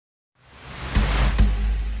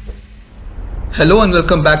Hello and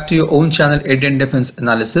welcome back to your own channel Indian Defense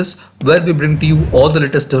Analysis, where we bring to you all the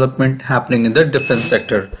latest development happening in the defense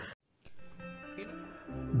sector.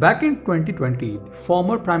 Back in 2020, the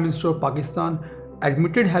former Prime Minister of Pakistan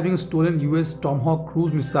admitted having stolen US Tomahawk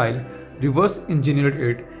cruise missile, reverse engineered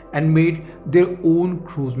it and made their own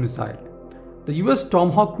cruise missile. The US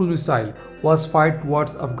Tomahawk cruise missile was fired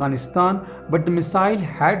towards Afghanistan, but the missile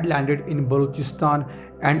had landed in Balochistan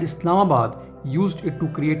and Islamabad used it to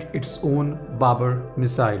create its own Babur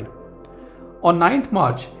missile. On 9th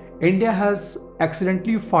March, India has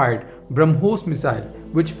accidentally fired BrahMos missile,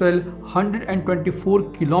 which fell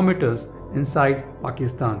 124 kilometers inside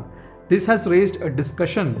Pakistan. This has raised a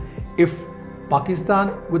discussion if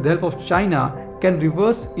Pakistan, with the help of China, can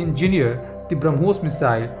reverse engineer the BrahMos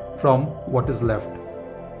missile from what is left.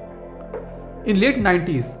 In late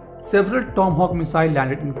 90s, several Tomahawk missiles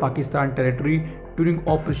landed in Pakistan territory during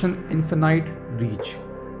Operation Infinite Reach.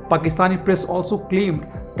 Pakistani press also claimed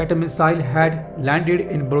that a missile had landed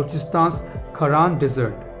in Balochistan's Kharan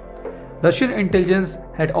desert. Russian intelligence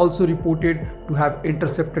had also reported to have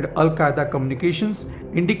intercepted al-Qaeda communications,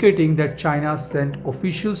 indicating that China sent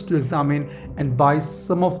officials to examine and buy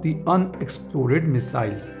some of the unexploded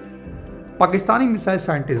missiles. Pakistani missile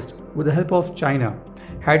scientists, with the help of China,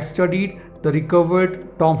 had studied the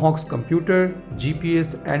recovered TomHawk's computer,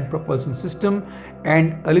 GPS and propulsion system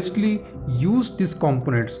and allegedly used these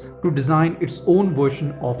components to design its own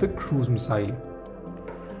version of a cruise missile.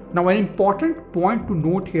 Now, an important point to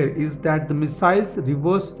note here is that the missiles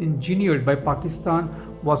reverse engineered by Pakistan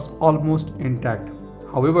was almost intact.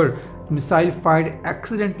 However, the missile fired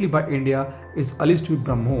accidentally by India is alleged to be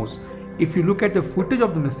BrahMos. If you look at the footage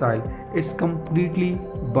of the missile, it's completely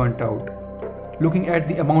burnt out. Looking at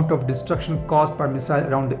the amount of destruction caused by missile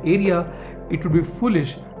around the area, it would be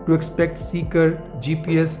foolish to expect seeker,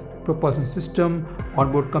 GPS, propulsion system,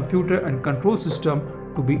 onboard computer and control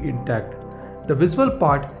system to be intact. The visual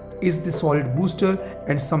part is the solid booster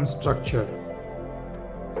and some structure.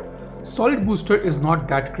 Solid booster is not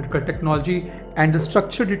that critical technology and the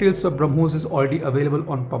structure details of BrahMos is already available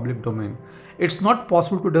on public domain. It's not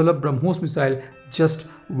possible to develop BrahMos missile just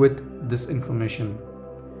with this information.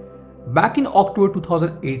 Back in October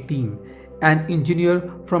 2018, an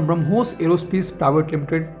engineer from BrahMos Aerospace Private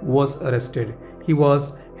Limited was arrested. He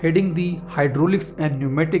was heading the hydraulics and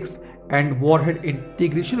pneumatics and warhead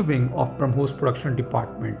integration wing of BrahMos production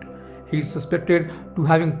department. He is suspected to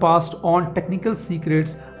having passed on technical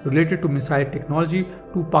secrets related to missile technology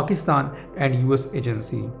to Pakistan and US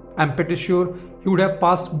agency. I'm pretty sure he would have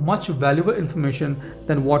passed much valuable information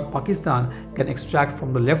than what Pakistan can extract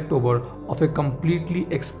from the leftover of a completely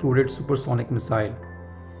exploded supersonic missile.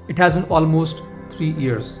 It has been almost 3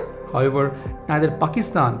 years. However, neither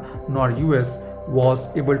Pakistan nor US was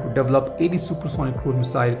able to develop any supersonic cruise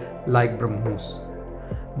missile like BrahMos.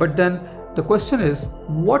 But then the question is,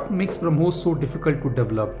 what makes BrahMos so difficult to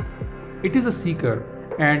develop? It is a seeker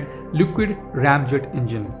and liquid ramjet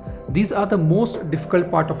engine. These are the most difficult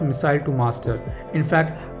part of a missile to master. In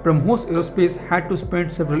fact, BrahMos Aerospace had to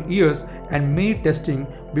spend several years and many testing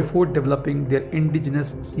before developing their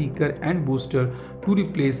indigenous seeker and booster to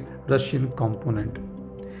replace Russian component.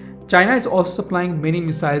 China is also supplying many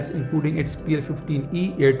missiles including its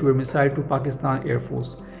PL-15E air-to-air missile to Pakistan Air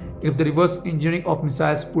Force. If the reverse engineering of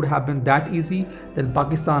missiles would have been that easy, then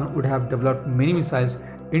Pakistan would have developed many missiles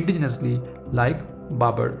indigenously like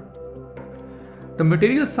Babur. The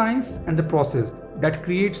material science and the process that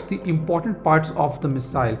creates the important parts of the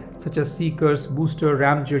missile, such as seekers, booster,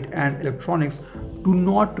 ramjet and electronics, do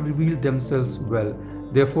not reveal themselves well.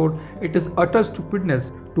 Therefore, it is utter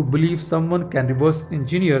stupidness to believe someone can reverse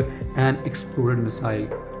engineer an exploded missile.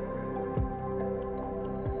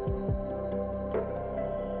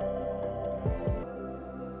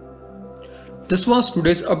 This was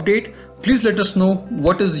today's update. Please let us know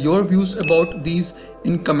what is your views about these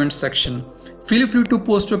in comment section. Feel free to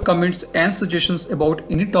post your comments and suggestions about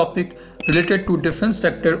any topic related to defense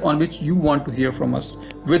sector on which you want to hear from us.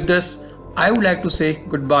 With this, I would like to say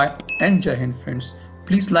goodbye and Jai Hind friends.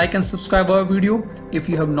 Please like and subscribe our video if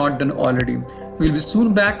you have not done already. We will be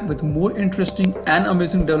soon back with more interesting and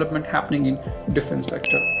amazing development happening in defense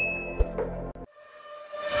sector.